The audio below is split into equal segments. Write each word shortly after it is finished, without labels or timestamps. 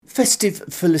Festive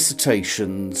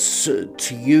felicitations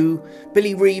to you.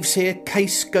 Billy Reeves here,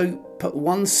 Kscope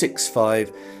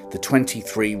 165, the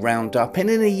 23 roundup. And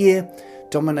in a year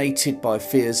dominated by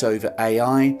fears over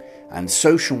AI and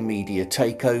social media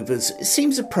takeovers, it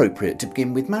seems appropriate to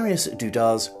begin with Marius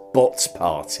Duda's Bots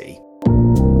Party.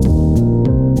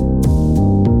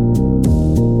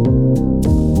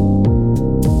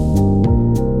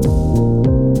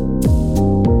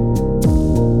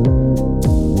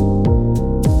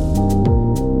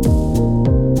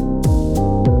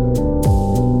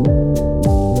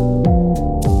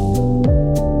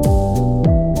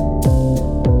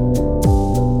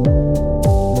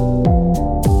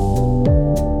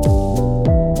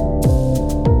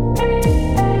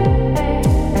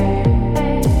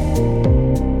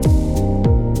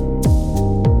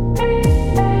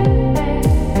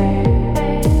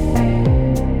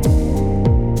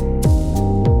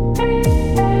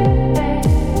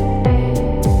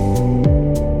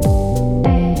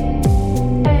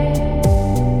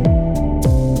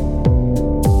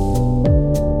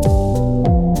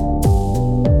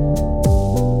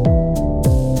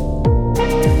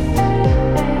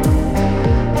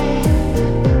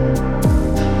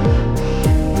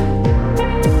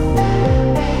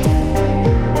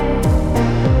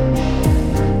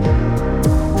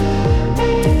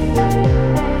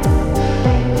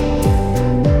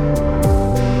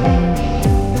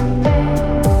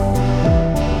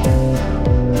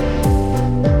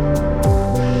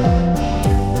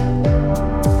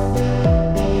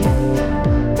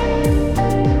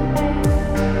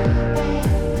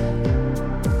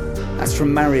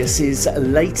 From Marius's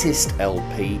latest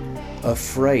LP,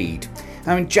 Afraid.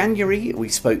 Now in January we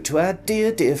spoke to our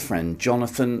dear friend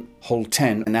Jonathan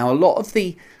Hulten. Now a lot of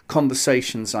the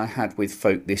conversations I had with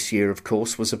folk this year, of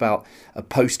course, was about a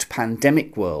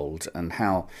post-pandemic world and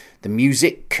how the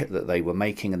music that they were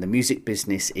making and the music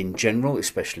business in general,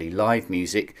 especially live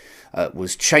music,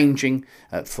 was changing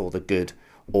for the good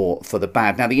or for the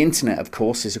bad. Now the internet, of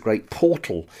course, is a great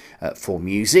portal for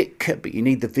music, but you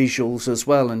need the visuals as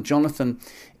well, and Jonathan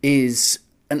is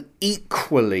an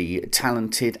equally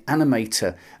talented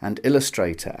animator and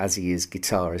illustrator as he is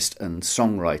guitarist and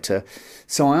songwriter.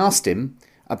 So I asked him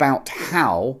about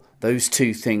how those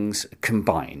two things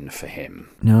combine for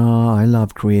him. No, I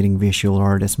love creating visual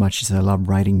art as much as I love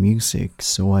writing music,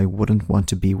 so I wouldn't want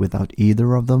to be without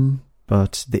either of them.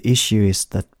 But the issue is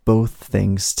that both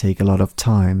things take a lot of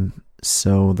time,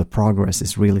 so the progress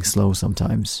is really slow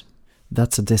sometimes.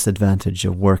 That's a disadvantage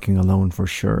of working alone for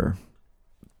sure.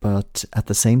 But at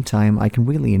the same time, I can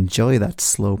really enjoy that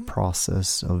slow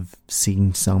process of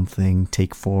seeing something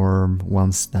take form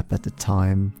one step at a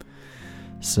time.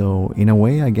 So in a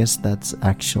way, I guess that's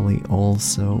actually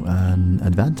also an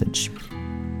advantage.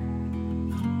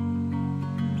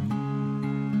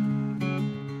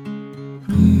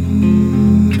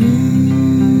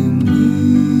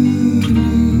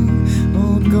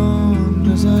 All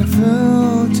gone as I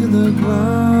fell to the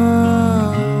ground.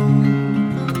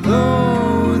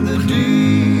 Low in the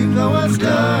deep, I was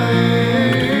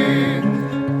dying.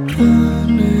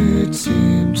 Then it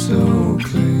seemed so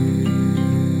clear.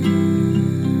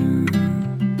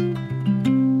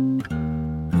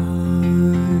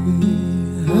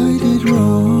 I did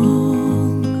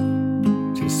wrong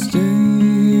to stay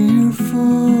here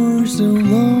for so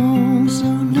long, so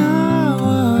now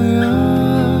I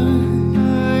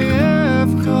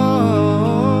have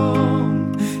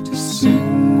come to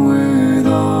sing with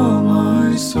all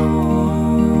my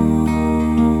soul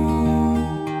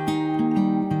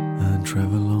and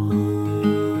travel on,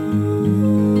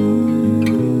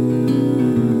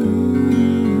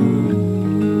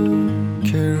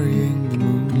 carrying the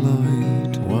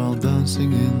moonlight while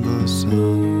dancing in the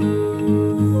sun.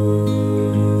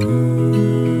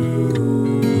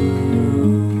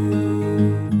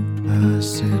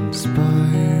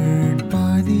 Inspired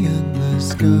by the endless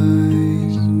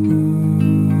skies,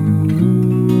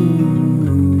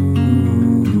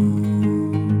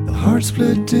 the heart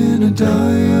split in a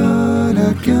dyad,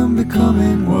 I can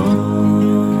becoming one.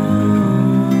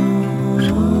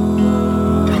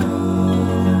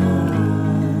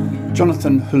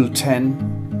 Jonathan Hulten,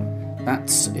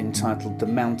 that's entitled The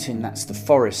Mountain, that's the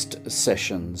Forest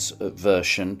Sessions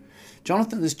version.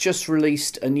 Jonathan has just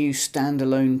released a new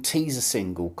standalone teaser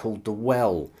single called The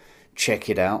Well. Check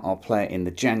it out, I'll play it in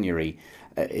the January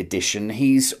edition.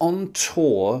 He's on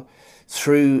tour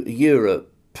through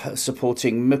Europe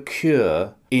supporting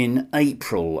Mercure in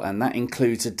April, and that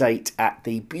includes a date at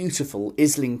the beautiful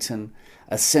Islington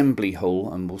Assembly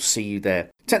Hall, and we'll see you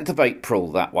there. 10th of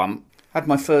April, that one. Had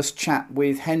my first chat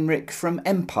with Henrik from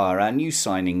Empire, our new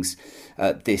signings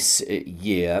this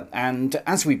year. And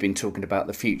as we've been talking about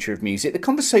the future of music, the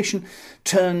conversation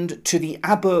turned to the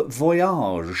ABBA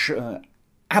Voyage,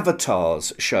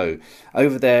 Avatars show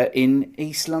over there in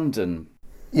East London.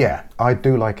 Yeah, I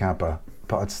do like ABBA,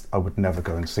 but I would never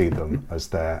go and see them as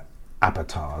their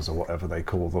avatars or whatever they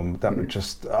call them. That would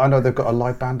just... I know they've got a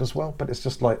live band as well, but it's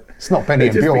just like... It's not Benny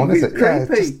and Bjorn, is it?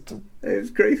 Creepy.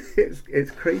 It's creepy.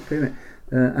 It's creepy, isn't it?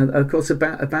 And of course, a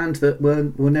band that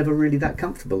were never really that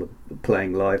comfortable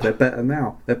playing live. They're better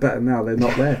now. They're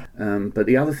not there. But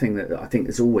the other thing that I think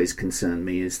has always concerned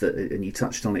me is that, and you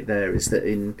touched on it there, is that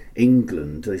in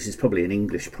England, this is probably an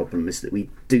English problem, is that we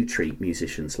do treat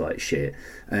musicians like shit.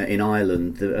 In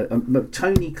Ireland,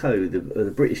 Tony Coe,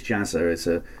 the British jazzer, is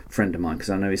a friend of mine because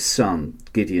I know his son,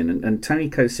 Gideon. And Tony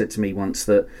Coe said to me once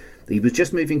that he was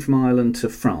just moving from Ireland to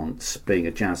France, being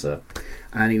a jazzer,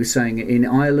 and he was saying in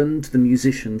Ireland the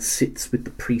musician sits with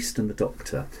the priest and the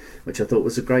doctor, which I thought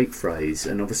was a great phrase.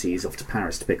 And obviously he's off to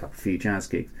Paris to pick up a few jazz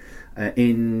gigs.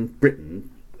 In Britain,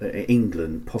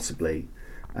 England possibly,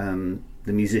 the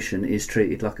musician is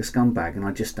treated like a scumbag, and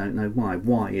I just don't know why.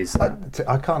 Why is that?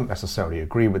 I can't necessarily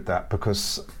agree with that,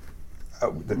 because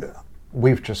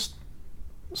we've just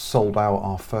sold out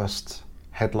our first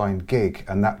headline gig,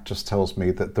 and that just tells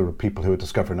me that there are people who are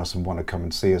discovering us and want to come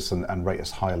and see us and rate us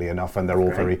highly enough, and they're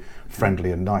all very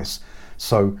friendly and nice.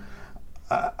 So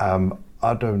I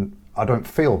don't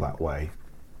feel that way,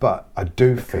 but I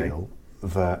do feel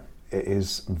that it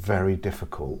is very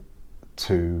difficult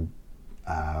to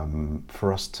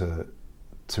for us to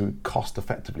cost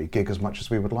effectively gig as much as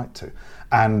we would like to,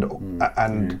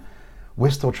 and we're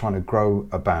still trying to grow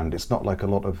a band. It's not like a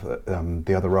lot of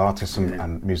the other artists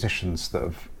and musicians that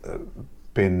have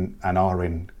been and are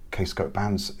in Kscope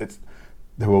bands.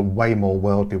 Who are way more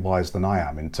worldly wise than I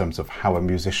am in terms of how a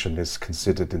musician is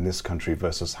considered in this country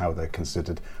versus how they're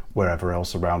considered wherever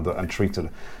else around and treated.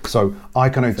 So I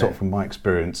can only talk from my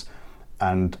experience,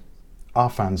 and our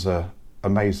fans are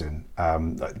amazing.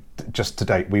 Just to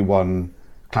date, we won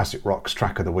Classic Rock's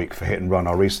Track of the Week for Hit and Run,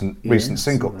 our recent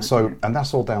single. And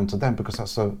that's all down to them, because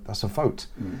that's a vote.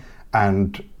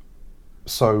 And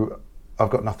so I've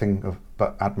got nothing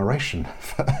but admiration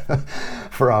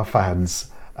for our fans.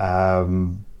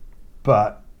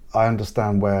 But I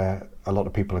understand where a lot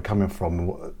of people are coming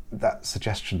from. That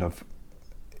suggestion of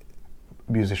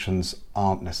musicians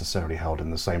aren't necessarily held in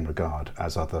the same regard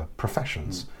as other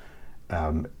professions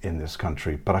in this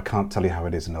country. But I can't tell you how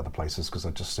it is in other places, because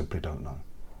I just simply don't know.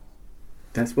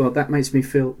 That makes me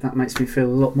feel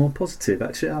a lot more positive.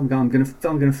 Actually, I'm going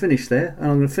to finish there, and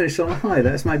I'm going to finish on a high.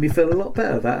 That's made me feel a lot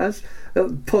better. That has. I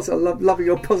love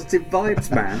your positive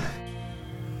vibes, man.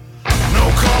 No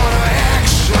call to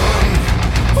action.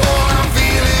 All I'm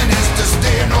feeling is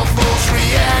disdain, no false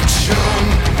reaction.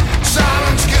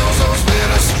 Silence kills those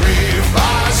that are straight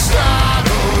by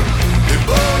startled. They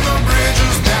burn the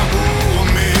bridges that were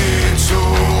made, so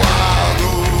I'll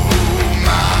go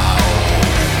my own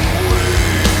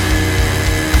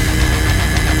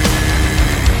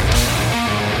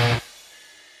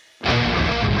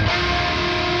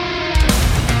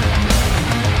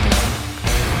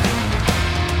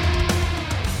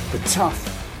The tough,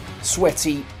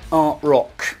 sweaty art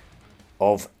rock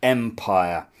of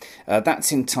Empire.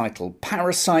 That's entitled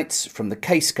Parasites, from the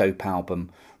Kscope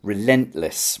album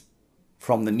Relentless.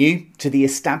 From the new to the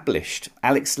established,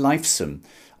 Alex Lifeson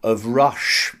of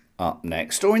Rush up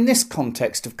next. Or in this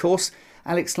context, of course,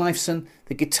 Alex Lifeson,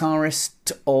 the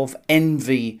guitarist of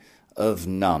Envy of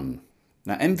None.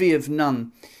 Now, Envy of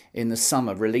None in the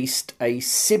summer released a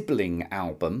sibling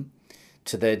album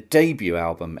to their debut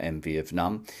album, Envy of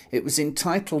None. It was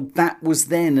entitled That Was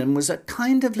Then, and was a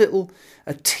kind of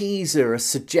a teaser, a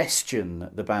suggestion,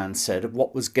 the band said, of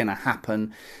what was going to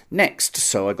happen next.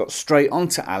 So I got straight on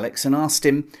to Alex and asked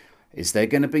him, is there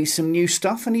going to be some new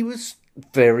stuff? And he was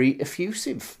very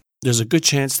effusive. There's a good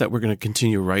chance that we're going to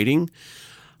continue writing.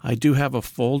 I do have a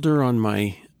folder on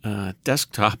my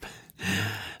desktop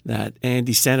that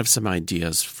Andy sent us some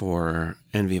ideas for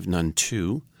Envy of None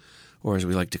 2, or as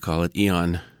we like to call it,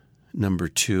 Eon number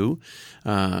 2.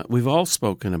 We've all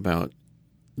spoken about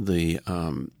the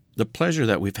pleasure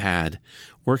that we've had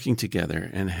working together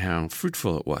and how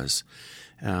fruitful it was,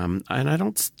 and I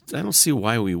don't see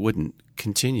why we wouldn't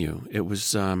continue. It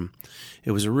was a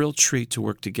real treat to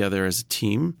work together as a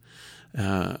team.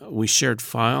 We shared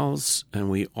files, and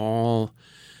we all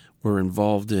were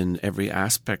involved in every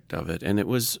aspect of it, and it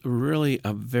was really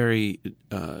a very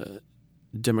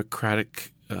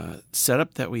democratic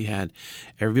setup that we had.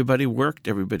 Everybody worked,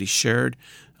 everybody shared.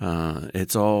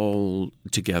 It's all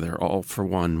together, all for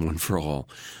one for all.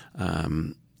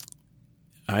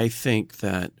 I think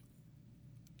that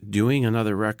doing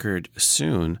another record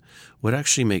soon would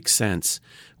actually make sense.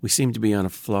 We seem to be on a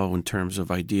flow in terms of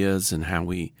ideas and how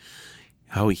we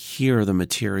hear the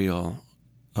material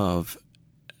of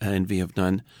Envy of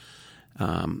None,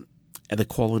 and the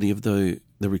quality of the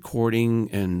recording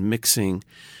and mixing.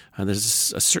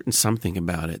 There's a certain something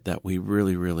about it that we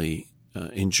really, really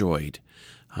enjoyed.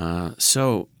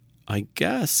 So I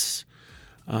guess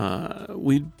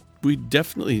we'd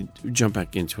definitely jump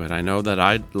back into it. I know that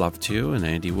I'd love to, and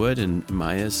Andy would, and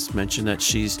Maya's mentioned that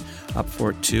she's up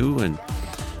for it too, and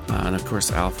of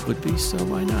course Alf would be, so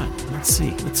why not? Let's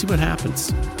see what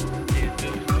happens.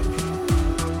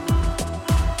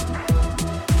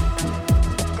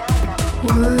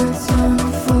 Words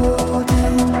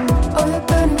unfolding, oh you're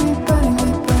burning me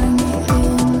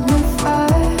in the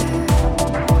fire.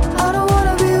 I don't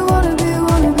wanna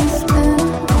be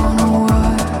standing on a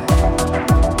wire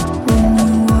when you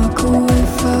walk away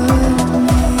from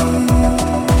me.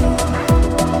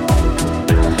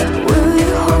 Will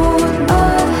you hold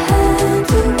my hand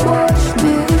and watch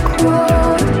me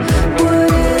crawl? What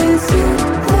is it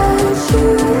that you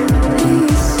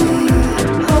really see?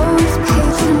 Always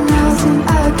patronizing,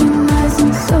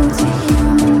 agonizing, so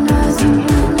dehumanizing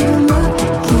when you're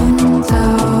looking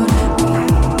down at me.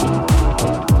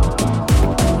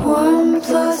 1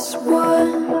 +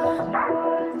 1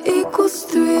 =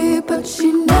 3, but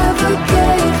she never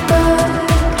gave back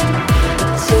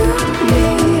to me.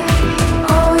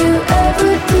 All you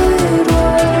ever did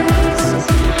was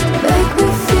make me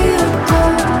feel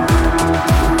dumb.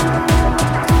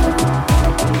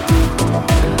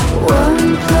 1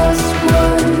 +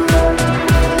 1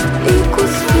 =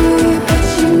 3, but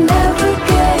you never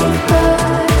gave back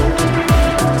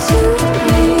to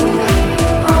me.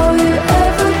 All you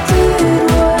ever did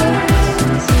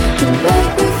was to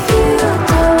make me feel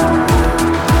dumb.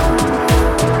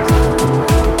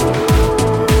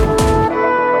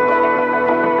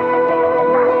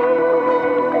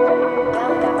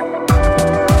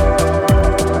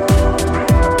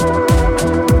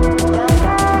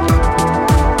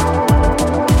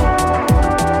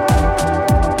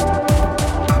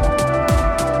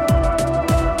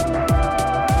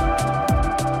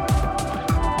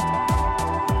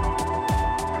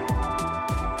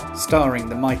 Starring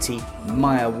the mighty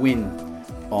Maya Wynn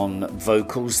on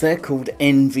vocals. They're called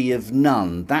Envy of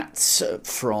None. That's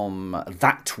from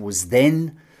That Was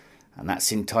Then, and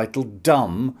that's entitled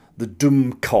Dumb, the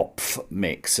Dummkopf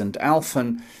mix. And Alf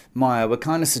and Maya were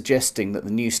kind of suggesting that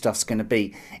the new stuff's going to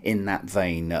be in that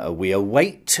vein. We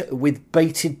await with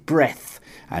bated breath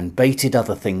and bated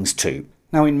other things too.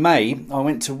 Now in May, I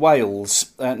went to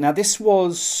Wales. Now this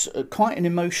was quite an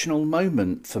emotional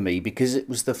moment for me because it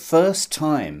was the first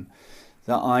time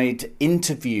that I'd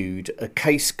interviewed a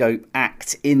Kscope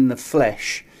act in the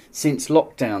flesh since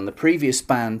lockdown. The previous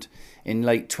band in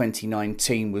late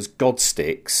 2019 was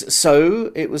Godsticks,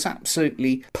 so it was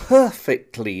absolutely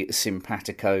perfectly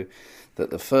simpatico that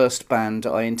the first band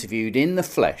I interviewed in the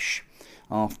flesh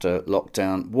after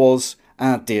lockdown was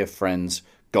our dear friends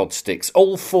Godsticks.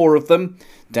 All 4 of them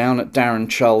down at Darren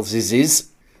Charles's.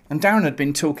 And Darren had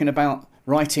been talking about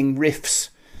writing riffs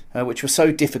which were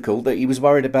so difficult that he was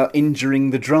worried about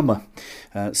injuring the drummer.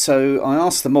 So I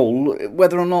asked them all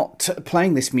whether or not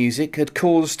playing this music had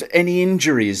caused any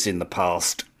injuries in the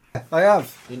past. I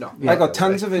have. I got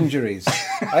tons of injuries.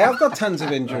 I have got tons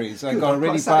of injuries. I got a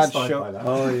really bad shoulder.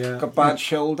 Oh yeah. Got bad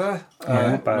shoulder.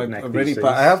 Bad neck really bad.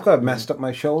 I have got messed up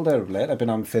my shoulder of late. I've been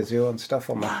on physio and stuff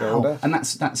on my shoulder. And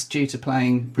that's due to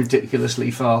playing ridiculously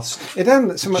fast. It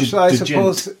ain't so much that I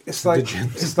suppose it's like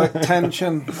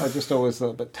tension. I just always a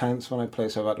little bit tense when I play,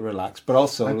 so I've had to relax. But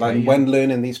also when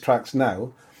learning these tracks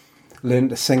now, learn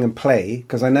to sing and play,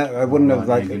 because I wouldn't have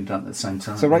been done at the same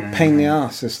time. It's a pain in the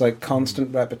ass. It's like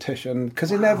constant repetition,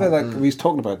 because you never we was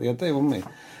talking about it the other day, weren't we?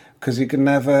 Because you can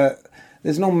never.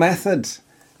 There's no method,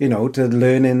 to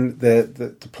learning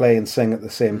to play and sing at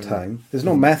the same time. There's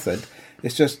no method.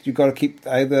 It's just you got to keep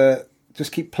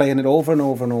keep playing it over and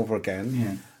over and over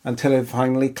again until it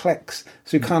finally clicks.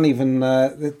 So you can't even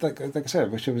like I said, I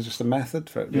wish it was just a method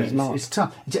for it. Yeah, it's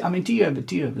tough. I mean, do you have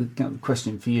a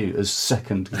question for you as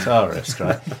second guitarist,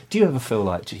 right? Do you ever feel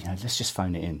like, let's just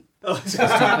phone it in?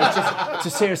 So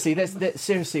seriously,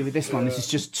 seriously with this one, this is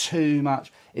just too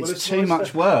much. it's too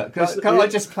much work. Can't I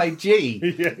just play G?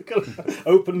 Yeah,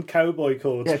 open cowboy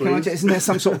chords. Yeah, please. isn't there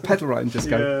some sort of pedal right and just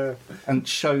go and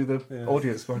show the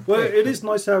audience? Well, it is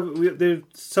nice to have. There are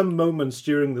some moments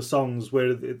during the songs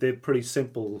where they're pretty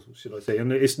simple, should I say,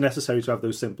 and it's necessary to have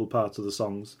those simple parts of the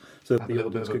songs. So Have a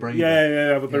little bit of a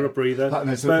breather. have a bit of a breather. And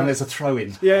there's a throw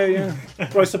in. Yeah.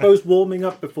 But I suppose warming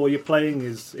up before you're playing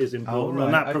is important, right,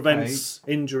 and that prevents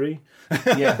injury.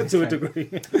 Yeah, to a degree.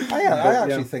 I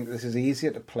actually think this is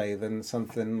easier to play than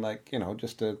something like,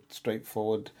 just a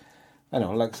straightforward,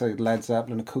 like say Led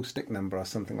Zeppelin acoustic number or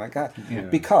something like that. Yeah.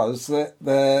 Because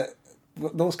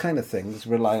those kind of things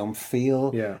rely on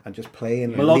feel and just playing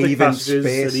and Melodic leaving passages are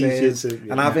spaces easier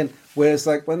to- and having. Whereas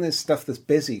like when there's stuff that's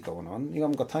busy going on, you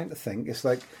haven't got time to think. It's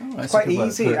like that's it's quite a good way of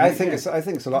easy. putting I it, think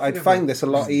it's a lot. I'd find this a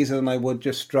lot easier than I would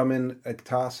just strumming a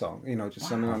guitar song. Just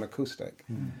something on acoustic.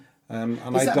 And Is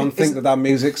I that- don't is- think that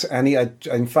music's any.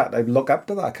 In fact, I look up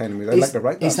to that kind of music. I like to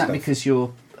write that Is that stuff. because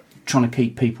you're trying to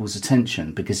keep people's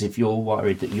attention? Because if you're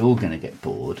worried that you're going to get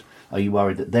bored, are you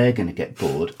worried that they're going to get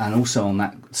bored? And also on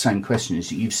that same question,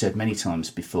 as you've said many times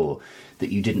before, that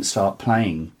you didn't start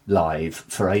playing live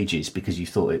for ages because you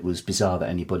thought it was bizarre that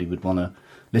anybody would want to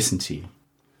listen to you.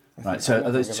 Right, so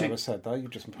are those I've two? never said that. You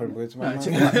just put words in my No, mouth.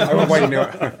 it's- I won't wait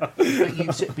now.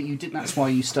 But you didn't. That's why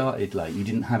you started late. You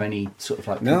didn't have any sort of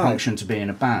like No, compunction to be in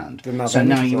a band. didn't have So any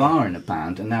now to you that. are in a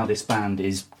band, and now this band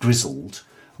is grizzled.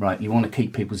 Right, you want to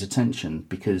keep people's attention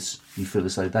because you feel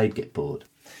as though they'd get bored.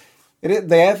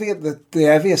 The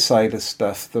heavier side of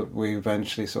stuff that we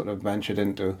eventually sort of ventured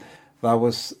into, that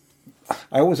was.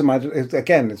 I always imagine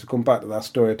again. It's come back to that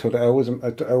story I told. I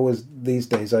always these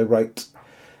days I write,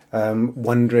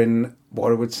 wondering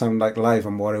what it would sound like live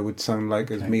and what it would sound like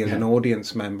as me as an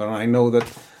audience member. And I know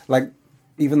that, like,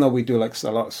 even though we do like a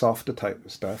lot of softer type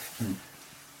of stuff.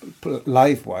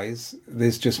 Live wise,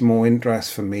 there's just more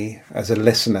interest for me as a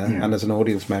listener and as an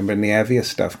audience member in the heavier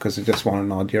stuff because I just want to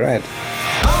nod your head.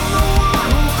 I'm the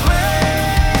one who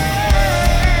claims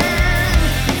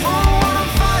for what I'm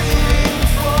fighting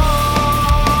for.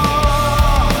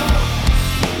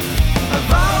 I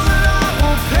vow that I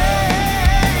will pay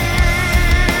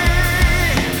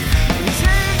and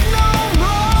take no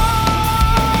more.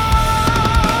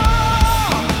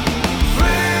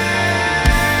 Bring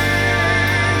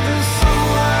the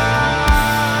sunlight.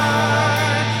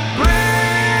 Bring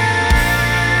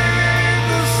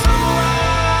the sunlight.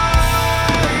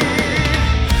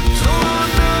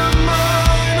 Don't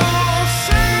undermine or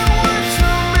say a word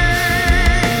to me.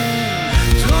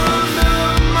 Don't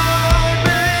undermine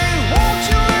me. Won't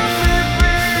you let me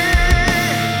be?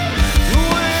 The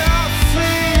way I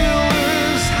feel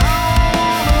is how I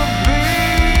wanna be.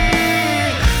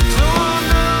 Don't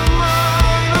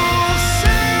undermine or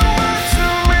say a word to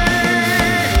me.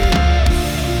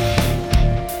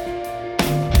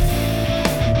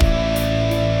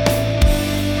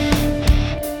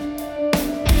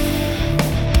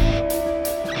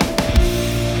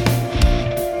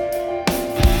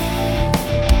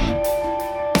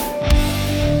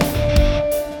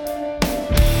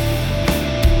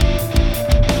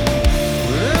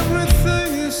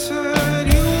 Everything you said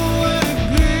you would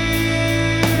agree.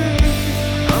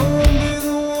 I won't be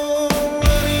the one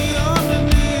ready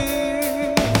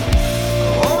underneath.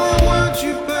 All the words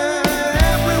you bet,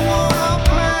 every word I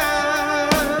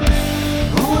plan.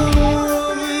 Who would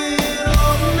worry an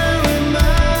ordinary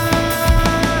man?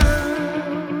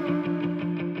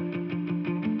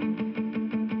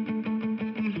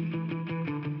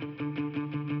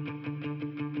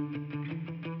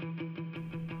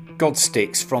 God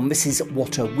Sticks from This Is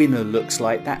What a Winner Looks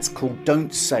Like. That's called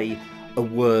Don't Say a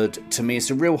Word to Me.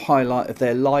 It's a real highlight of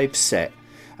their live set.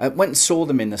 Went and saw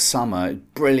them in the summer.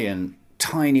 Brilliant,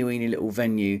 tiny weeny little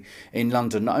venue in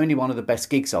London. Not only one of the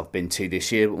best gigs I've been to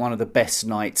this year, but one of the best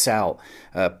nights out.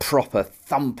 Proper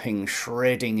thumping,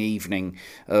 shredding evening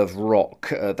of rock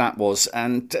that was.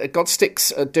 And God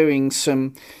Sticks are doing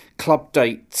some club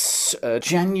dates,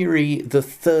 January the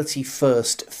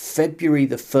 31st, February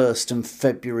the 1st and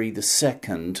February the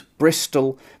 2nd,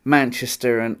 Bristol,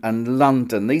 Manchester and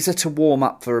London. These are to warm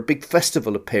up for a big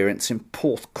festival appearance in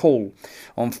Porthcawl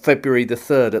on February the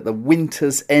 3rd at the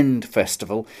Winter's End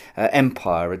Festival.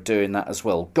 Empire are doing that as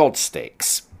well. God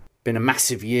Sticks. Been a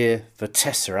massive year for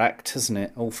Tesseract, hasn't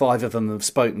it? All 5 of them have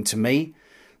spoken to me.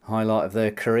 Highlight of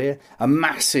their career, a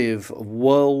massive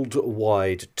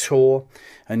worldwide tour,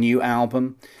 a new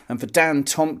album, and for Dan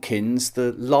Tompkins,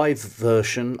 the live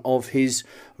version of his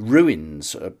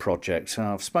Ruins project. And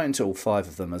I've spoken to all 5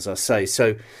 of them, as I say.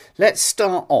 So let's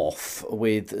start off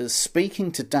with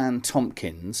speaking to Dan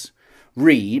Tompkins,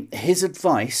 his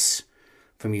advice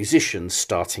for musicians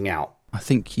starting out. I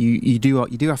think you do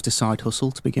have to side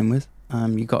hustle to begin with.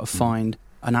 You've got to find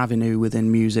an avenue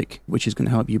within music which is going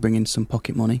to help you bring in some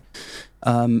pocket money.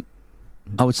 I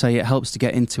would say it helps to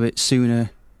get into it sooner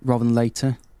rather than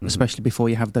later, especially before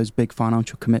you have those big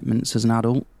financial commitments as an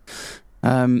adult,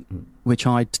 which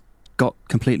I got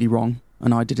completely wrong,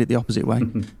 and I did it the opposite way.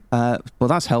 But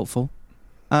that's helpful.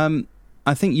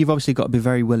 I think you've obviously got to be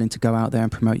very willing to go out there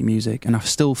and promote your music, and I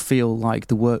still feel like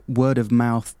the word of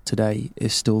mouth today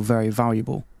is still very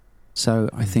valuable. So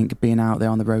I think being out there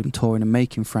on the road and touring and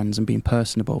making friends and being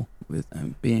personable, with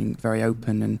being very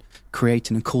open and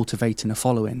creating and cultivating a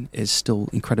following is still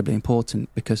incredibly important,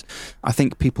 because I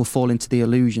think people fall into the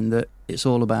illusion that it's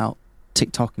all about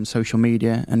TikTok and social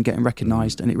media and getting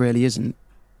recognised, and it really isn't.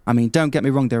 I mean, don't get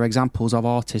me wrong, there are examples of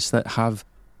artists that have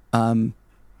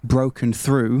broken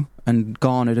through and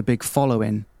garnered a big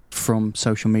following from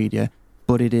social media,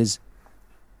 but it is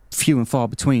few and far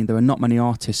between. There are not many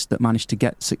artists that manage to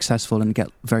get successful and get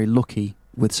very lucky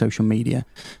with social media.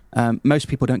 Most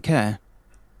people don't care,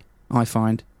 I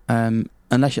find,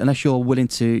 unless you're willing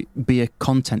to be a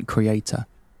content creator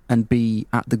and be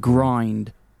at the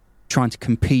grind trying to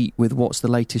compete with what's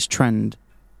the latest trend.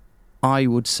 I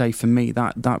would say for me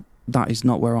that is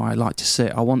not where I like to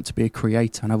sit. I want to be a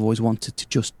creator, and I've always wanted to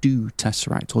just do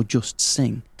Tesseract or just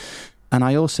sing. And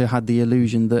I also had the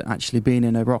illusion that actually being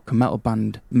in a rock and metal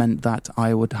band meant that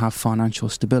I would have financial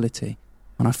stability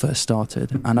when I first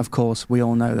started. And of course, we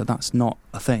all know that that's not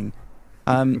a thing.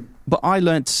 But I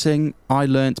learned to sing, I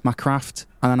learned my craft,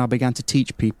 and then I began to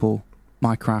teach people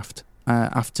my craft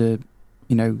after,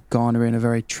 garnering a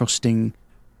very trusting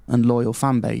and loyal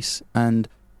fan base. And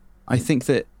I think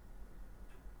that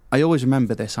I always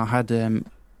remember this. I had an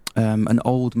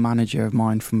old manager of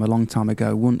mine from a long time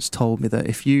ago once told me that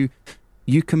if you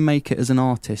can make it as an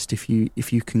artist, if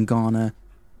you can garner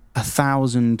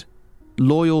 1,000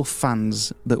 loyal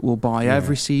fans that will buy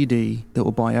every CD, that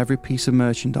will buy every piece of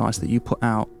merchandise that you put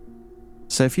out.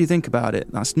 So if you think about it,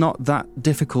 that's not that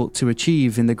difficult to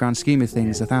achieve in the grand scheme of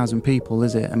things, 1,000 people,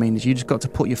 is it? I mean, you just got to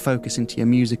put your focus into your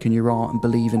music and your art and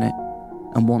believe in it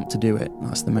and want to do it.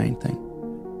 That's the main thing.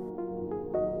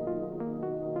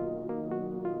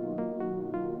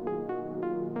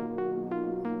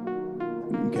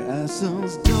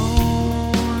 Castles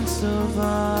don't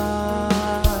survive.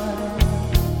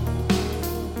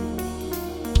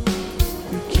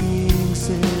 The king's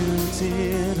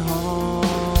emptied halls.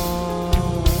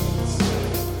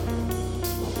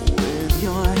 With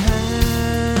your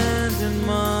hand in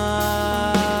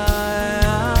mine,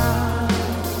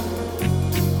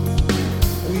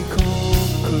 we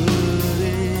conquered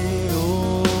it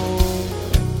all.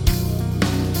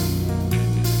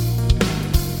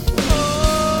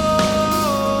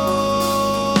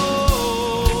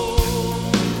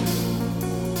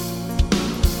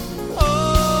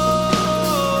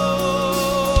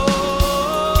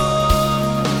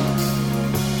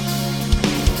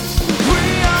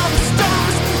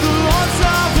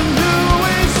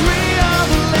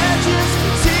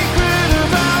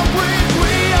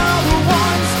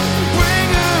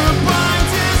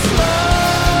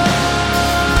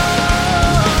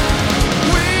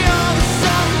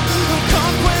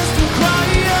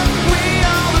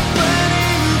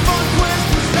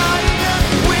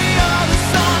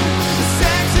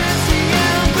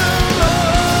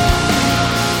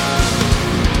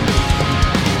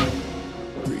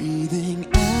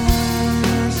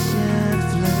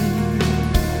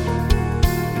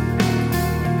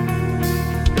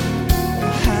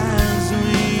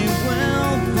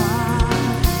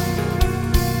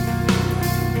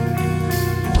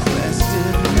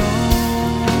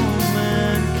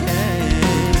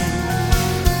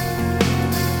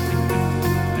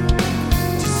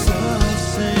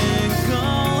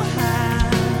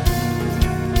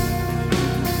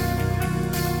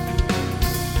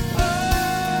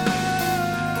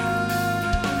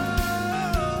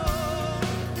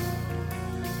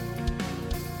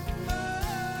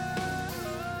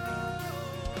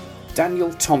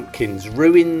 Daniel Tompkins,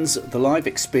 Ruins, the live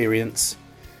experience.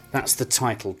 That's the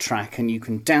title track, and you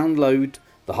can download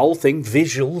the whole thing,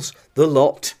 visuals, the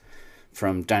lot,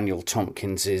 from Daniel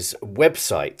Tompkins's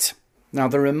website. Now,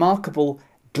 the remarkable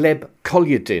Gleb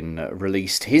Kolyadin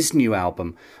released his new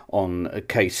album on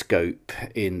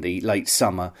Kscope in the late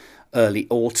summer, early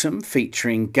autumn,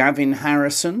 featuring Gavin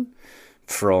Harrison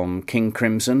from King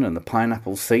Crimson and the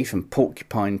Pineapple Thief and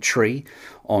Porcupine Tree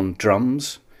on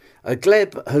drums.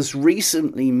 Gleb has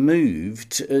recently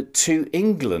moved to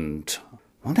England. I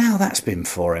wonder how that's been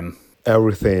for him.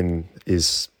 Everything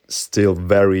is still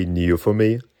very new for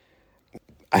me.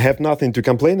 I have nothing to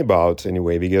complain about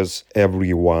anyway, because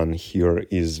everyone here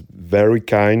is very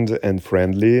kind and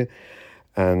friendly,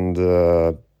 and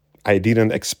I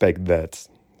didn't expect that,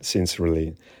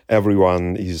 sincerely.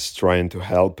 Everyone is trying to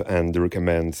help and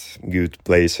recommend good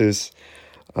places,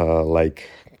 like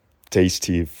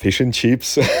tasty fish and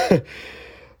chips.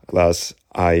 Plus,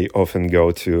 I often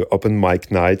go to open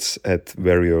mic nights at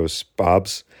various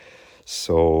pubs,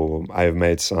 so I've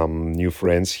made some new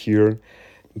friends here.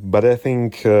 But I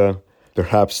think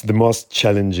perhaps the most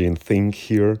challenging thing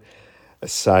here,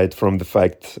 aside from the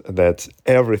fact that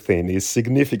everything is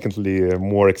significantly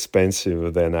more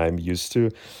expensive than I'm used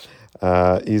to,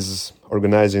 is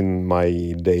organizing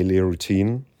my daily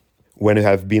routine. When you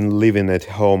have been living at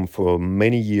home for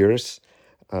many years,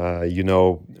 you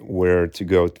know where to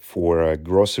go for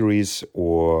groceries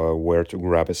or where to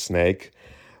grab a snack.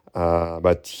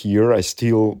 But here I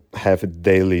still have a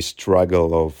daily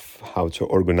struggle of how to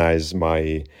organize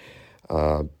my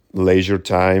leisure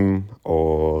time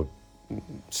or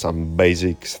some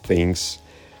basic things.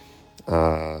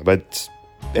 But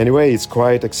anyway, it's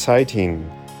quite exciting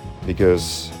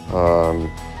because, I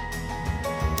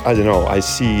don't know, I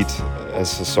see it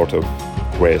as a sort of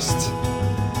rest.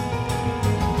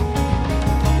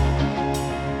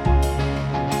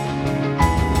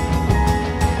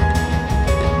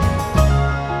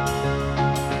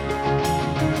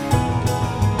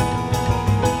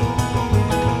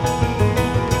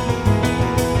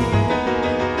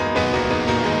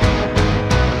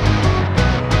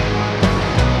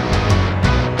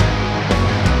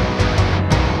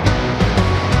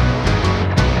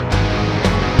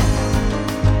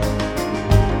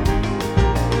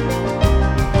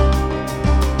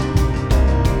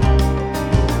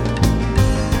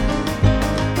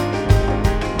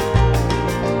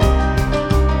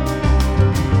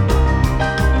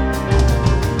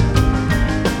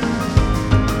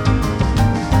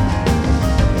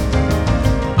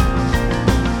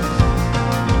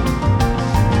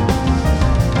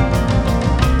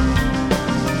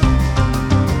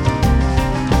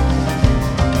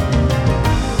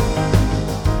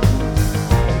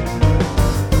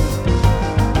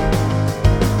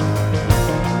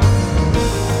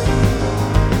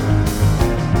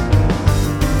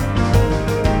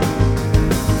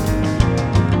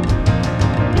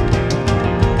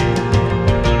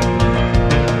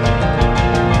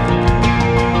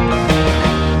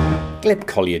 Gleb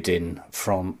Collierden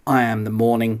from I Am the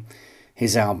Morning.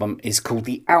 His album is called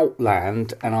The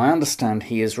Outland, and I understand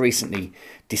he has recently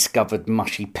discovered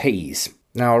mushy peas.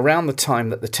 Now, around the time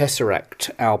that the Tesseract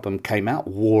album came out,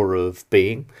 War of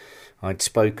Being, I'd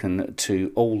spoken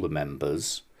to all the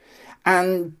members.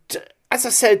 And as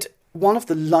I said, one of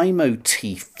the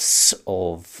leitmotifs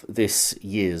of this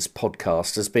year's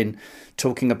podcast has been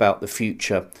talking about the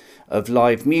future of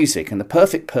live music, and the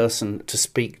perfect person to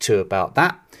speak to about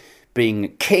that,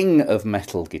 being king of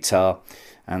metal guitar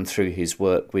and through his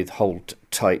work with Hold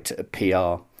Tight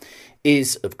PR,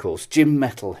 is, of course, Jim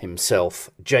Metal himself,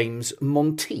 James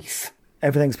Monteith.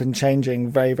 Everything's been changing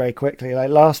very, very quickly. Like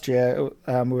last year,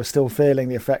 we were still feeling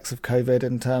the effects of COVID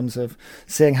in terms of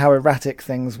seeing how erratic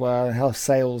things were, how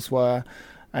sales were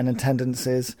and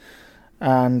attendances,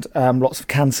 and lots of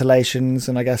cancellations,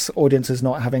 and I guess audiences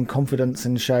not having confidence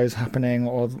in shows happening,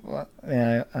 or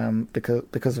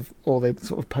because of all the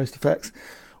sort of post effects.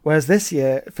 Whereas this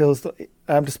year, it feels that,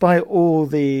 despite all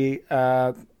the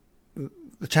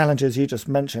challenges you just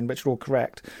mentioned, which are all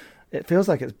correct, it feels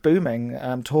like it's booming.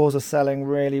 Tours are selling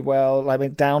really well. I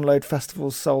mean, Download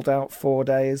festivals sold out 4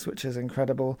 days, which is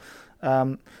incredible.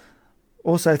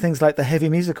 Also, things like the Heavy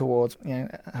Music Awards,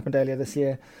 happened earlier this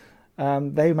year.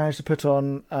 They managed to put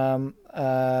on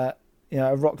a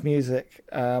rock music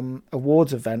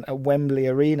awards event at Wembley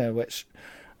Arena, which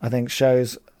I think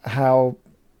shows how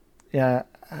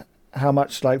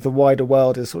much like the wider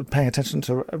world is sort of paying attention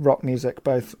to rock music,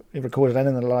 both recorded and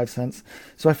in the live sense.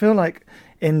 So I feel like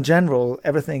in general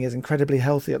everything is incredibly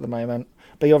healthy at the moment.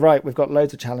 But you're right, we've got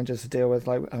loads of challenges to deal with.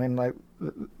 Like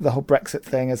the whole Brexit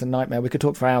thing is a nightmare. We could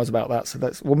talk for hours about that, so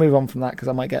we'll move on from that because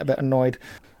I might get a bit annoyed.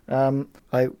 I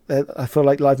feel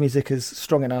like live music is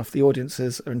strong enough, the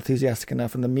audiences are enthusiastic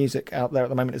enough, and the music out there at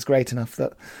the moment is great enough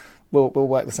that we'll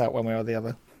work this out one way or the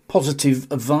other. Positive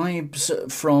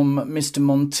vibes from Mr.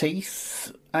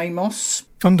 Monteith, Amos?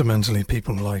 Fundamentally,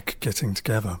 people like getting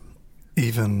together.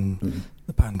 Even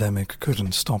the pandemic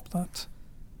couldn't stop that.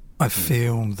 I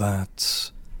feel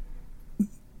that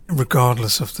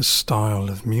regardless of the style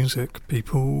of music,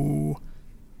 people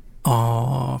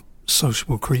are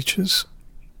sociable creatures,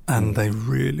 and they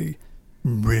really,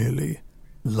 really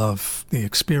love the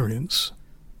experience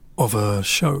of a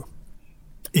show.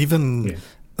 Even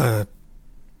a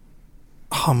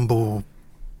humble,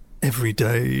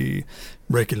 everyday,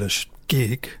 regular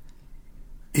gig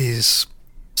is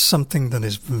something that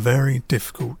is very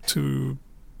difficult to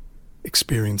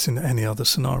experience in any other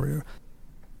scenario.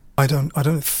 I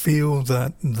don't feel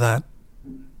that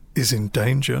is in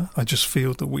danger. I just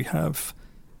feel that we have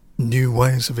new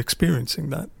ways of experiencing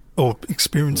that, or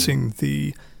experiencing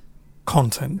the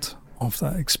content of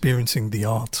that, experiencing the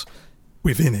art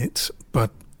within it.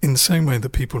 But in the same way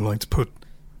that people like to put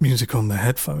music on their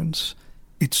headphones,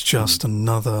 it's just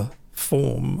another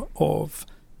form of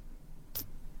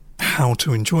how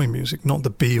to enjoy music, not the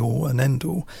be-all and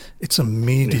end-all. It's a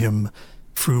medium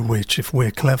through which, if we're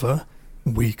clever,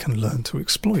 we can learn to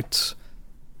exploit.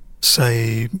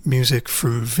 Say, music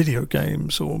through video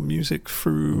games, or music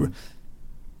through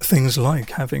things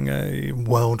like having a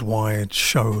worldwide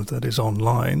show that is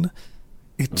online.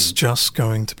 It's just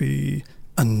going to be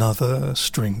another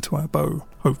string to our bow,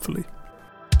 hopefully.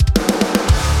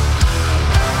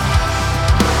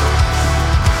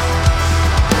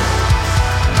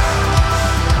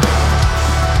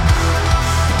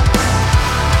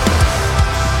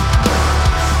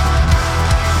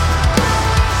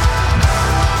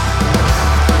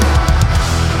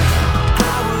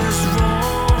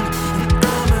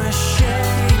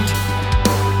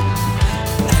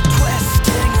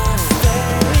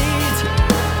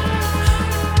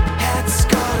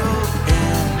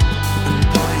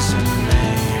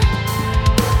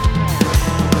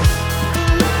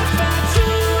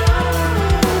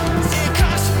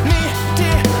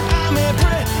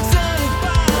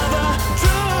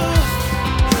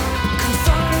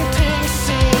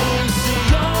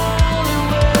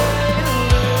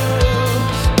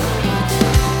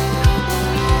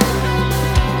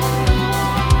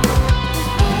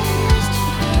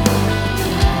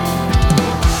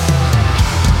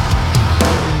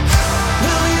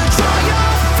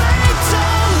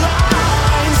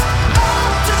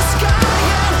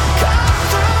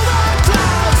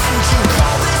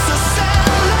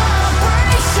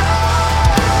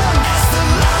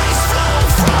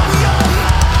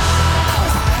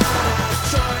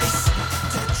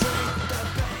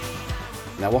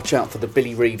 Watch out for the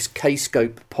Billy Reeves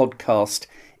Kscope podcast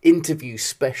interview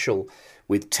special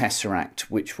with Tesseract,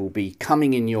 which will be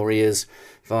coming in your ears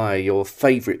via your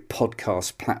favourite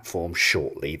podcast platform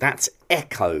shortly. That's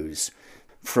Echoes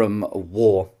from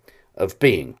War of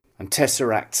Being. And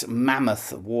Tesseract's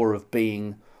mammoth War of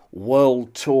Being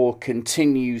world tour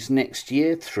continues next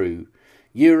year through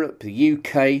Europe, the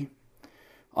UK,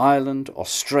 Ireland,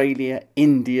 Australia,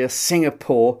 India,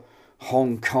 Singapore,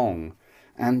 Hong Kong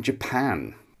and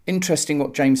Japan. Interesting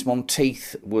what James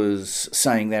Monteith was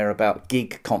saying there about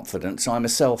gig confidence. I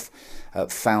myself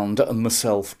found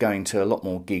myself going to a lot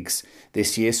more gigs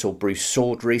this year. Saw Bruce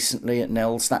Sword recently at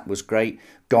Nell's. That was great.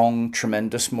 Gong,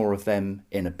 tremendous. More of them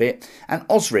in a bit. And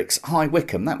Osric's High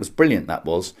Wycombe. That was brilliant, that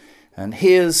was. And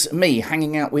here's me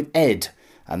hanging out with Ed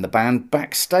and the band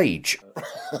backstage.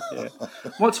 Yeah.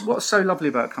 What's so lovely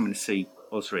about coming to see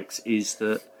Osric's is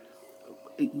that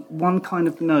one kind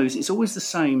of knows it's always the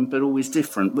same but always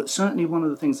different, but certainly one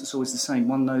of the things that's always the same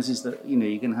one knows is that, you know,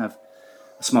 you're going to have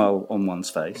a smile on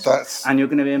one's face and you're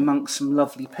going to be amongst some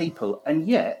lovely people, and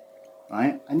yet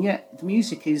the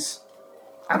music is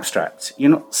abstract. You're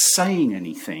not saying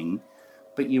anything,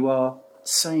 but you are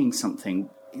saying something.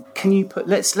 Can you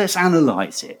let's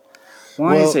analyse it.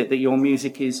 Why is it that your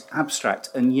music is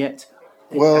abstract and yet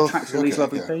it attracts all these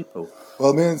lovely people?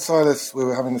 Well, me and Silas, we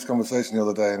were having this conversation the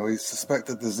other day, and we suspect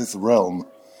that there's this realm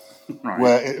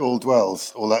where it all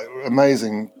dwells, all that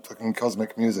amazing fucking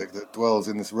cosmic music that dwells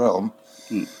in this realm.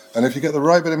 And if you get the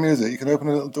right bit of music, you can open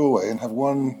a little doorway and have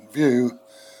one view,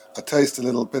 taste a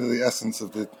little bit of the essence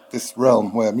of this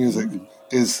realm where music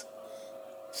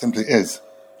simply is.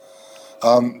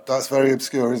 That's very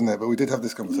obscure, isn't it? But we did have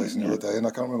this conversation the other day, and I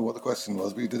can't remember what the question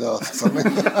was, but you did ask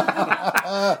something.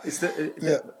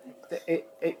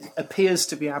 It appears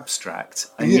to be abstract,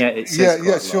 and yet it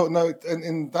says sure. No, and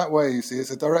in that way, you see,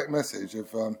 it's a direct message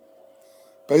of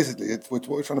basically what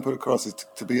we're trying to put across is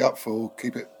to be up for,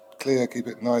 keep it clear, keep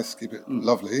it nice, keep it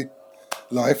lovely,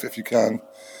 life if you can.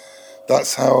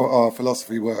 That's how our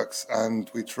philosophy works, and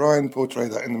we try and portray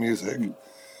that in the music.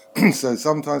 So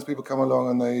sometimes people come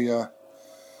along and they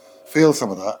feel some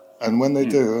of that, and when they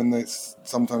do, and it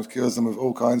sometimes cures them of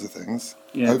all kinds of things,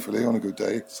 hopefully on a good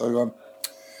day. So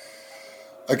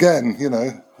again, you know,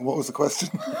 what was the question?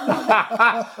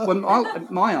 Well,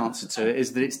 my answer to it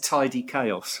is that it's tidy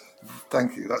chaos.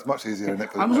 Thank you. That's much easier, isn't it?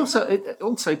 I'm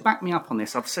also back me up on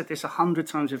this. I've said this 100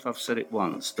 times if I've said it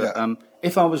once. That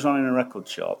if I was running a record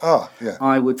shop,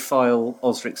 I would file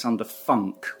Osric's under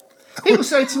funk. People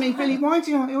say to me, Billy, why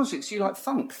do you like the Osricks? Do you like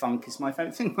funk? Funk is my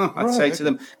favourite thing. I'd Right, say okay. to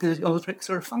them, because the Osricks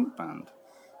are a funk band.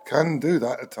 Can do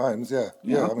that at times, yeah.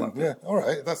 Yeah, I mean, yeah, all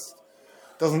right. That's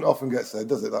doesn't often get said,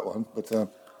 does it, that one? But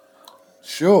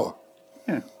sure.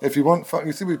 Yeah. If you want fun,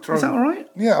 you see, we try. Is that all right?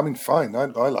 Yeah, I mean, fine. I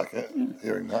like it,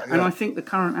 hearing that. Yeah. And I think the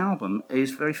current album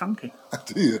is very funky.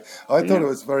 Do you? I thought it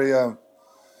was very... there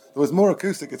was more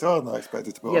acoustic guitar than I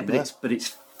expected to put Yeah, on but there.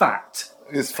 it's fat.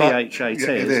 It's P-H-A-T,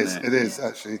 Yeah, isn't it? It is,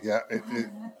 actually, yeah.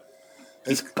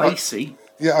 It's bassy.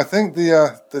 Yeah, I think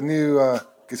the new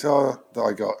guitar that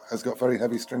I got has got very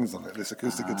heavy strings on it, this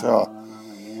acoustic guitar.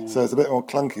 Yeah. So it's a bit more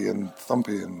clunky and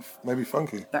thumpy and maybe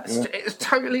funky. It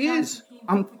totally is.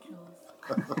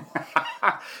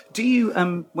 Do you,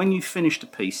 when you finished a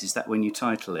piece, is that when you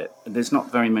title it? There's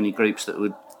not very many groups that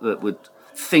would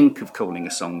think of calling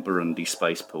a song Burundi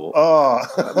Spaceport.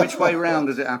 Which way round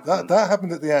does it happen? That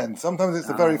happened at the end. Sometimes it's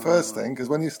the very first thing, because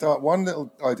when you start one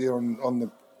little idea on the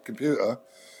computer,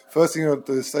 first thing you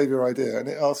do is save your idea, and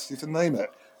it asks you to name it.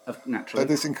 Naturally. At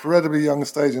this incredibly young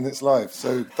stage in its life.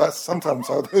 So that's sometimes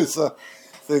how those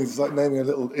things, like naming a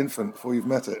little infant before you've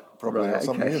met it, probably, or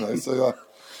something, okay. you know. So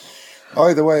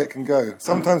either way it can go.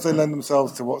 Sometimes they lend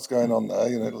themselves to what's going on there,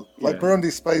 you know. Like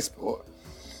Burundi Spaceport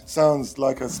sounds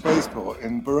like a spaceport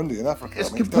in Burundi in Africa. It's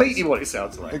completely what it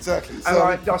sounds like. Exactly.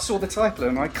 And I saw the title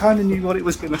and I kind of knew what it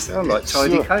was going to sound like,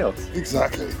 Tidy Chaos.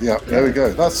 Exactly, yeah, there we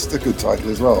go. That's a good title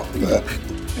as well. There.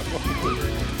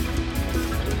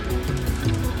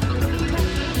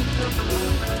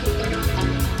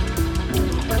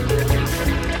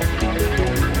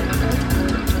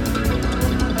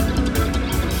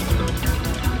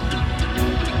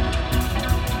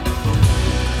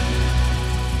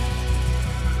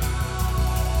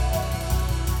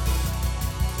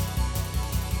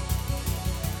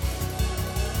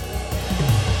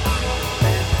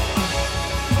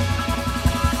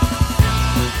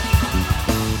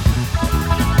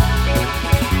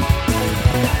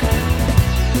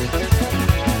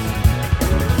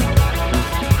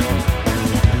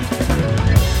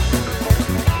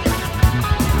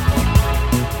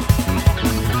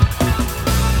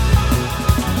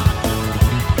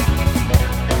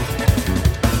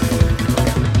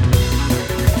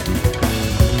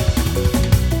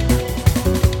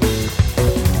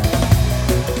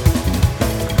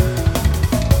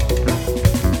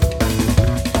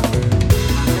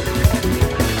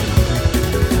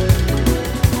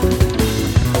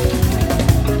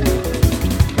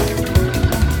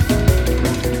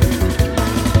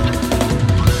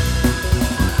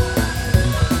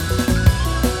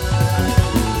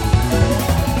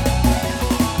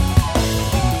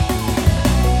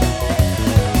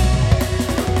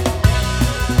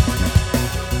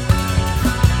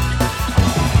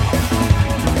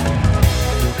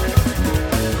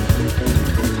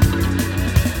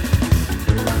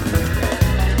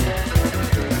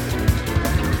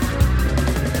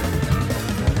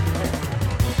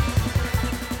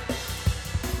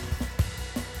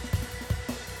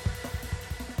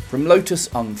 From Lotus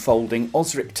Unfolding,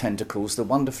 Osric Tentacles, the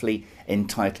wonderfully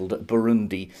entitled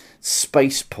Burundi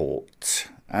Spaceport.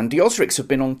 And the Osrics have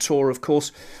been on tour, of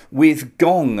course, with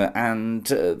Gong, and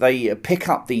they pick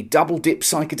up the Double Dip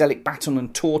Psychedelic Baton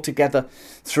and tour together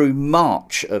through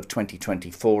March of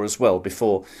 2024 as well,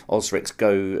 before Osrics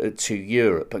go to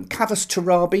Europe. And Kavas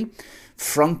Turabi,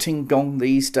 fronting Gong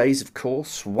these days, of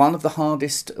course, one of the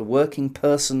hardest working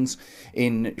persons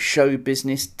in show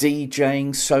business,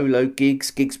 DJing, solo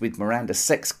gigs with Miranda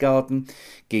Sexgarden,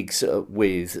 gigs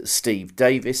with Steve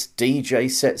Davis, DJ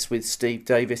sets with Steve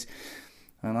Davis.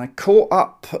 And I caught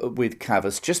up with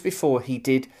Kavas just before he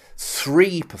did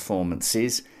 3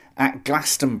 performances at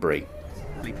Glastonbury.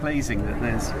 Really pleasing that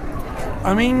there's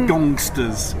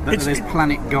gongsters, that there's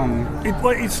Planet Gong.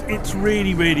 It's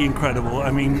really, really incredible.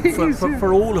 I mean,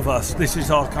 for all of us, this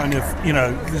is our kind of,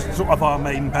 this is sort of our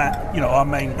main band, our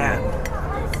main band.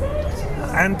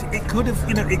 And it could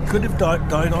have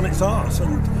died on its arse.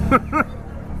 And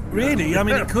really, I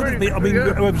mean, it could have been. I mean,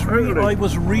 I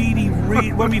was really,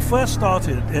 when we first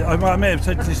started, I may have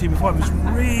said this to you before, I was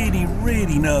really,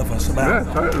 really nervous about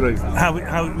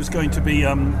how it was going to be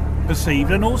perceived,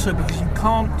 and also because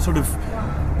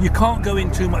you can't go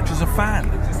in too much as a fan,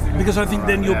 because I think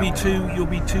then you'll be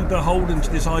too beholden to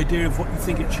this idea of what you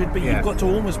think it should be. You've got to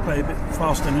almost play a bit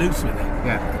fast and loose with it.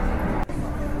 Yeah.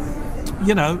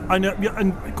 I know,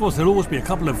 and of course there'll always be a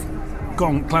couple of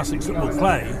Gong classics that we'll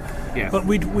play. Yeah. But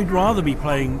we'd rather be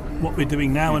playing what we're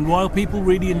doing now, and while people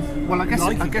really Well, I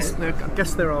like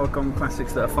guess there are Gong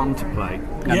classics that are fun to play,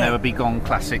 and Yeah. there would be Gong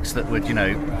classics that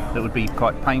would be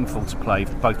quite painful to play,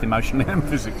 both emotionally and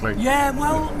physically. Yeah,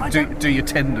 well, do your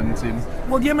tendons in.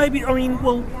 Well, yeah, maybe. I mean,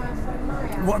 well,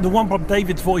 the one problem,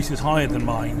 David's voice is higher than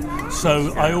mine,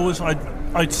 so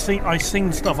I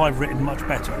sing stuff I've written much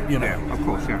better, you know. Yeah, of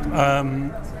course,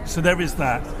 yeah. So there is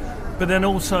that, but then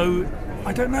also,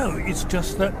 I don't know. It's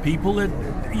just that people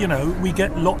we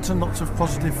get lots and lots of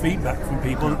positive feedback from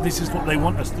people. That this is what they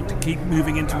want us to keep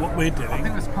moving into what we're doing. I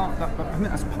think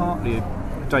that's partly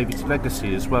David's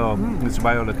legacy as well. Is the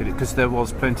way I look at it, because there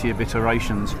was plenty of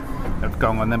iterations of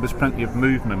Gong, and there was plenty of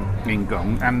movement in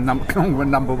Gong, and Gong were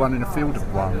number one in a field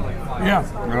of one. Yeah,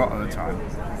 a lot of the time.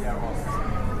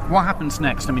 What happens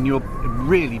next? I mean, you're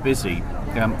really busy.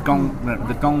 Gong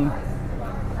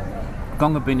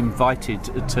have been invited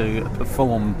to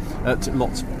perform at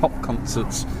lots of pop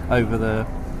concerts over the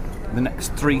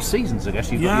next 3 seasons, I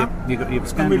guess. You've got your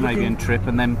Scandinavian trip,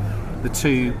 and then the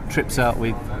 2 trips out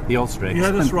with the Osrics. Yeah,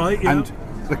 that's right. Yeah. And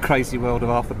the crazy world of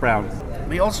Arthur Brown.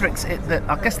 The Osrics,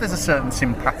 I guess there's a certain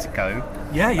simpatico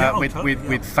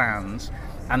with fans,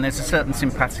 and there's a certain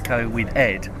simpatico with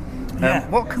Ed.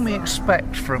 What can we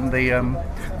expect from the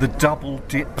double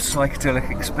dip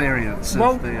psychedelic experience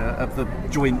of the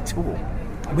joint tour?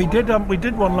 We did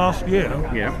one last year.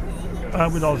 Yeah.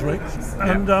 With Osric,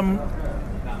 and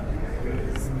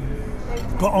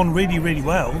got on really, really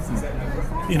well.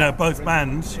 You know, both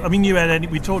bands. I mean,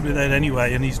 we toured with Ed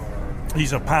anyway, and he's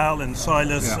a pal, and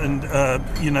Silas and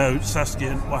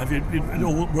Saskia and what have you.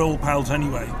 We're all pals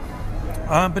anyway.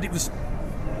 But it was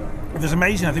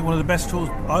amazing. I think one of the best tours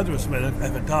either of us have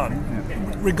ever done. Yeah.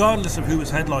 Regardless of who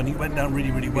was headlining, it went down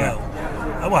really, really well.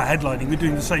 Yeah. Headlining, we're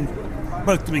doing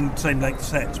both doing the same length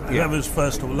sets, whoever was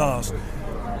first or last.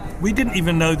 We didn't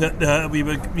even know that we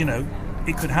were,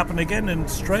 it could happen again, and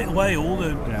straight away all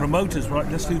the promoters, right,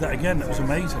 let's do that again. That was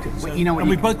amazing. So,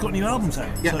 we both got new albums out.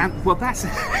 Yeah, so.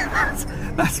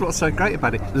 that's what's so great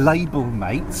about it. Label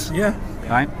mates. Yeah.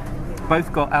 Right?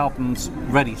 Both got albums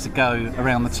ready to go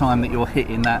around the time that you're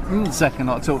hitting that second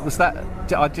or two. Was that?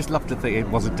 I just love to think it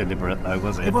wasn't deliberate, though,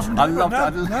 was it? It wasn't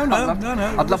deliberate. No.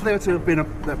 I'd love there to have been a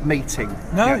meeting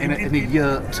in a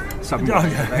yurt somewhere.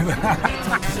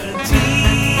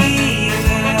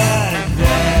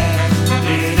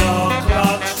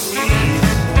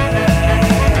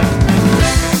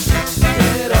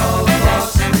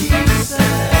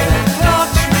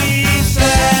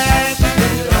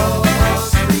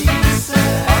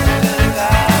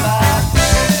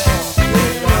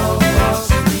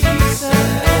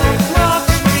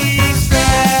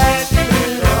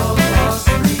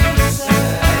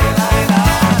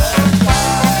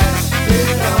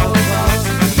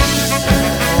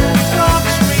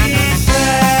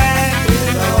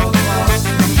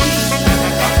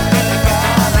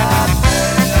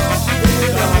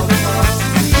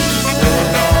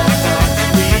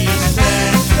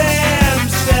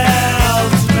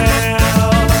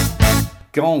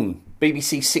 Gong,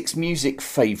 BBC Six Music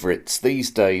favourites these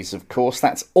days, of course.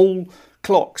 That's All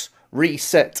Clocks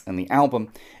Reset, and the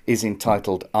album is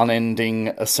entitled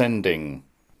Unending Ascending.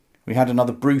 We had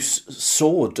another Bruce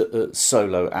Sword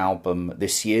solo album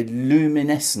this year,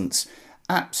 Luminescence.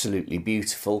 Absolutely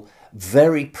beautiful,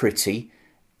 very pretty,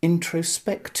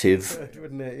 introspective,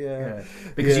 wouldn't it? Yeah.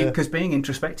 Because being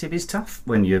introspective is tough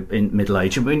when you're in middle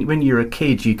age, and when you're a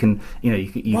kid, you can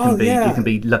be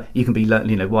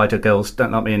why do girls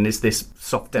don't like me, and it's this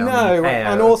soft down hair.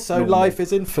 And also life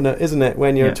is infinite, isn't it?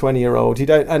 When you're a 20-year-old, you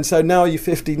don't, and so now you're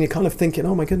 50, and you're kind of thinking,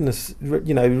 oh my goodness,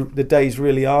 the days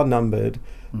really are numbered.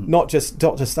 Not just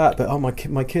that, but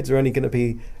my kids are only going to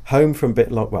be home for a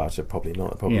bit long. Well, actually, probably not.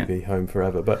 They'll probably be home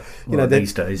forever. But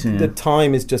these days, the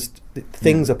time is just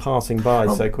things are passing by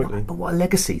so quickly. But what a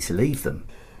legacy to leave them!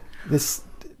 This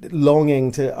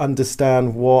longing to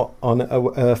understand what on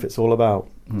earth it's all about.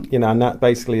 And that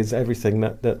basically is everything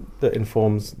that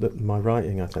informs my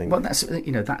writing, I think. Well,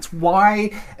 that's why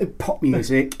pop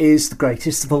music is the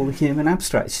greatest of all the human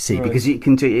abstracts, you see, because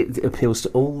it appeals to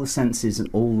all the senses and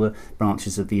all the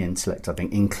branches of the intellect, I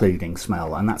think, including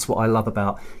smell, and that's what I love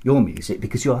about your music,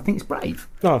 because I think it's brave.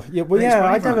 Oh, yeah, well,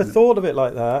 I never thought of it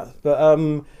like that, but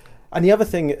and the other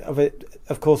thing of it,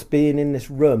 of course, being in this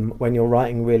room when you're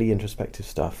writing really introspective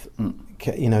stuff,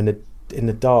 in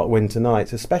the dark winter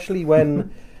nights, especially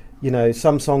when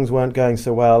some songs weren't going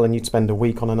so well, and you'd spend a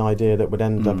week on an idea that would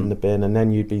end up in the bin, and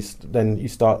then you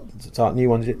start new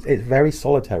ones. It's very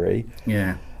solitary,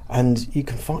 and you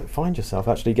can find yourself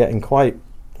actually getting quite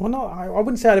I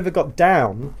wouldn't say I ever got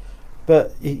down,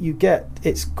 but you get,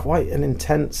 it's quite an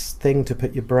intense thing to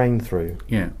put your brain through.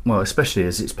 Yeah, well, especially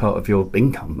as it's part of your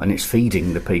income and it's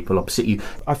feeding the people opposite you.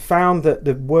 I found that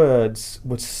the words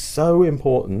were so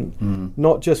important,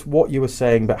 not just what you were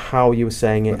saying, but how you were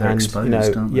saying it, Well, they're and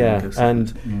exposed, aren't they? yeah, Because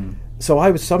and so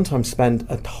I would sometimes spend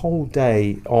a whole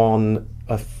day on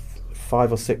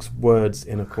 5 or 6 words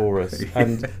in a chorus,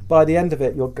 and by the end of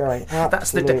it, you're going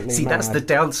absolutely that's the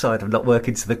downside of not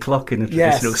working to the clock in a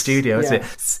Yes, traditional studio, isn't yeah.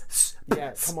 it?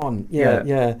 Yeah, come on.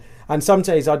 Yeah. And some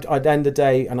days I'd end the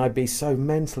day and I'd be so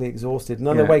mentally exhausted. And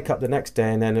then I'd wake up the next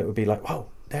day and then it would be like, whoa,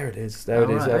 there it is. There it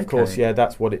is. Right, of course, yeah,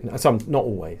 that's what it... not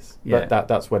always, Yeah. but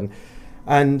that's when...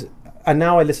 And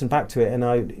now I listen back to it and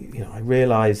I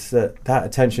realise that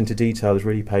attention to detail has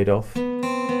really paid off.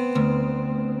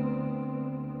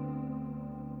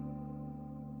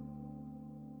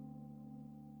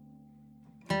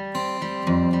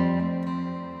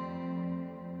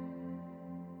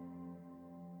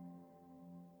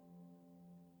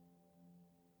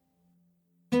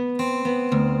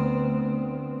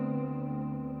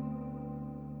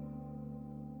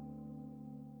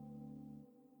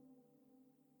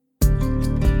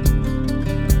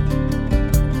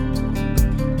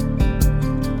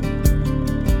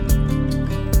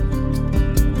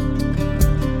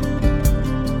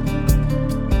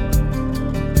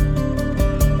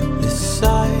 This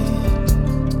sight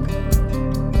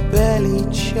barely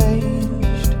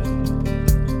changed,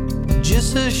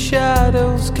 just as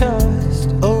shadows cast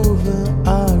over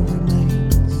our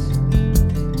remains,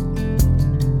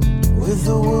 with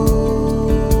the wounded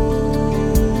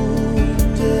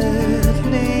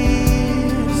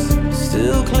leaves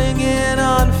still clinging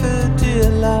on for dear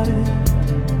life,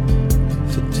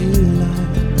 for dear life,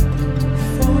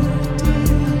 for dear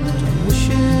life. Wish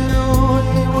it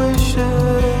away, wish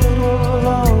it will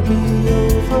all be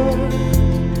over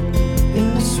in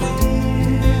the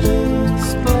sweetest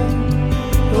spring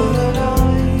of the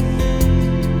night.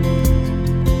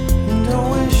 And I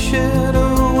wish it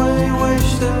away,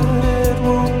 wish that it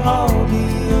will all be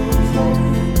over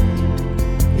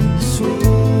in the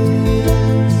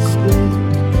sweetest spring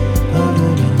of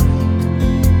the night.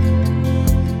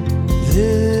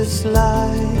 This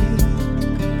light,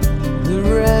 the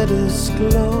reddest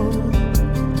glow,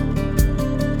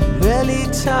 barely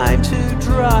time to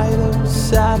dry those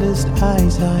saddest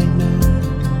eyes I know.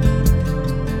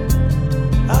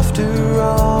 After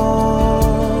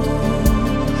all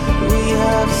we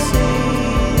have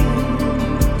seen,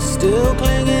 still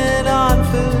clinging on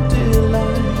for dear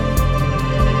life,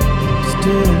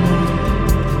 still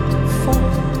for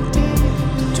dear.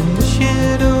 To wish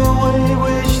it away,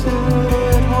 wish that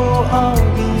it will all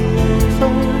be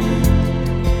over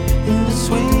in the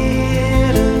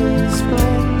sweetest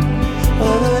spring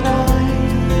of the night.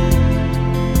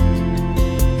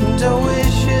 And I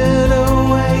wish it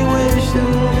away, wish that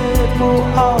it will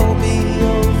all be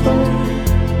over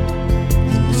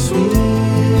in the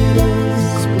sweetest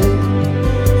spring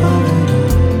of the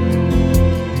night.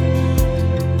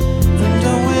 And I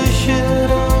wish it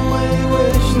away,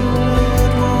 wish that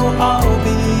it will all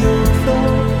be over.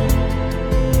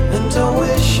 And I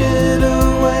wish it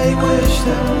away, wish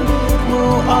that it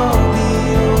will all be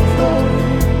over.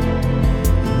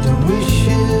 And I wish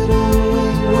it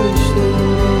away, wish that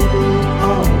it will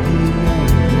all be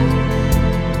over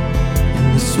in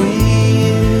the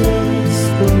sweetest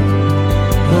spring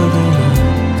of the night.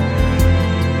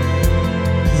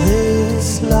 This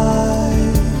light,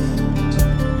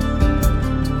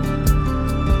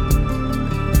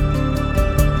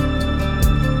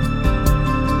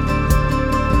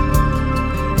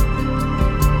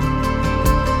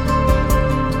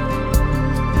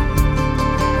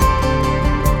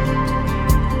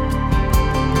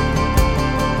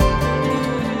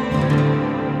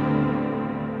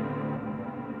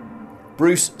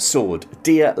 Bruce Sword,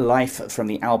 Dear Life, from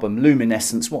the album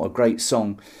Luminescence. What a great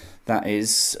song that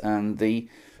is. And the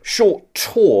short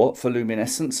tour for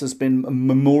Luminescence has been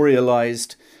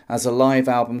memorialised as a live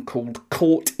album called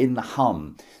Caught in the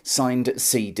Hum. Signed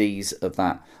CDs of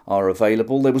that are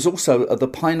available. There was also the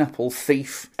Pineapple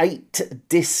Thief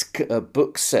 8-disc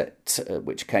book set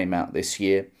which came out this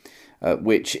year,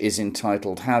 which is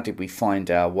entitled How Did We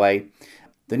Find Our Way?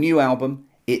 The new album,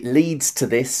 It Leads to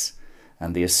This,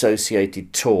 and the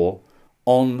associated tour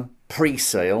on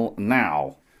pre-sale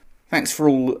now. Thanks for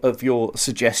all of your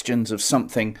suggestions of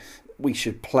something we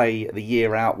should play the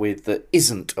year out with that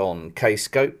isn't on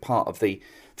Kscope, part of the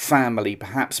family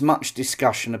perhaps. Much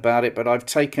discussion about it, but I've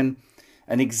taken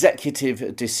an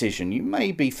executive decision. You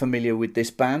may be familiar with this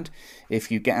band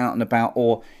if you get out and about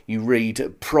or you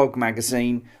read Prog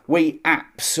magazine. We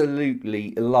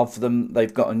absolutely love them.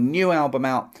 They've got a new album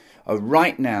out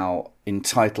right now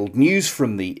entitled News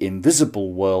from the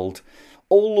Invisible World,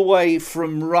 all the way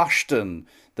from Rushden,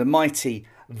 the mighty,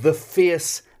 the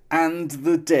fierce and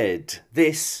the dead.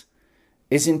 This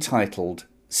is entitled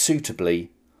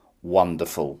suitably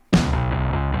Wonderful.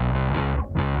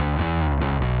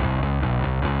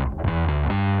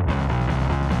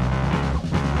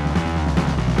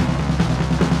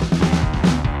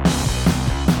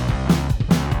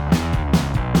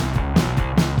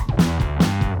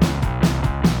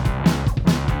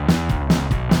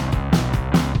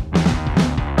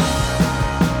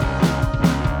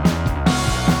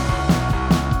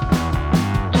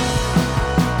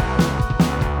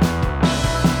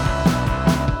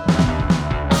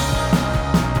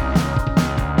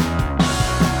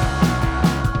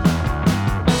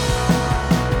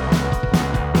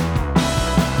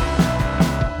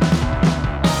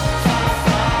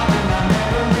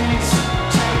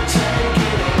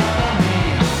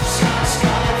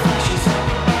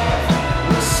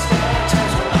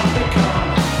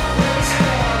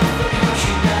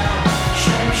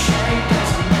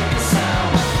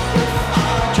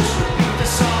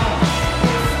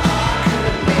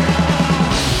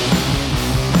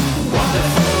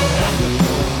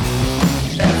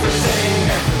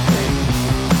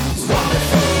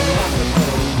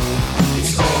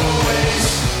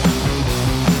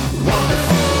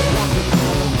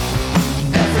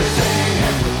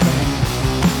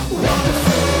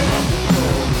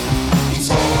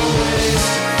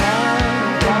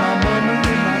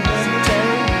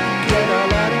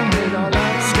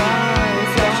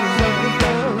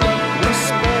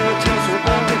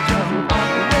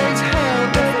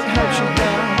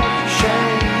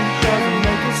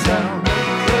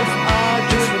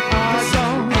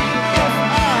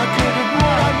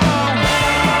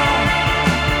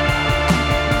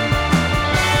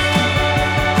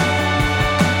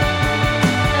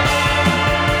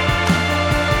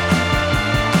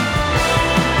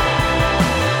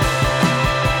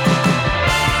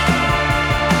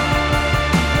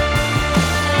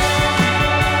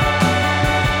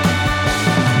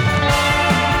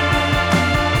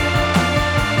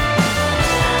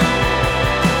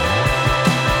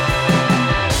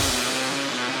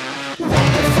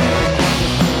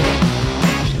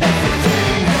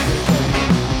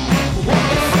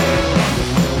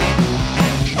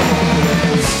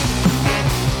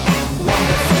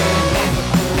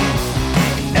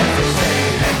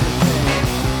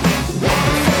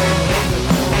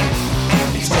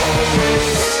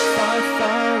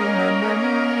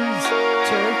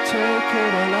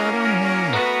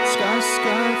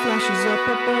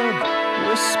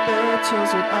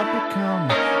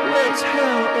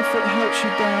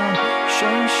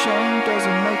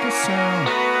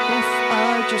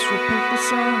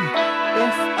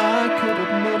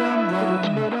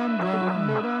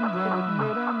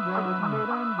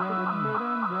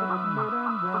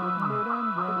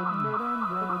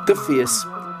 The Fierce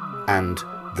and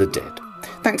the Dead.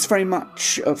 Thanks very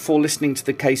much for listening to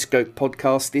the Kscope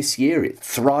podcast this year. It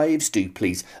thrives. Do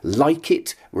please like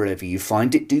it wherever you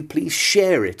find it. Do please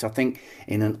share it. I think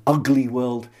in an ugly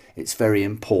world, it's very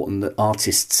important that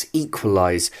artists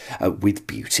equalise with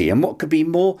beauty. And what could be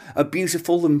more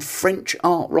beautiful than French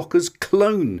art rockers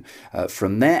Clone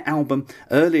from their album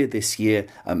earlier this year.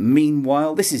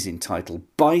 Meanwhile, this is entitled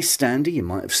Bystander. You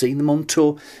might have seen them on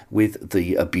tour with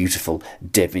the beautiful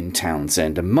Devin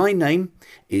Townsend. And my name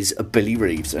is Billy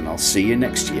Reeves, and I'll see you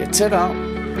next year.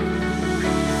 Ta-da!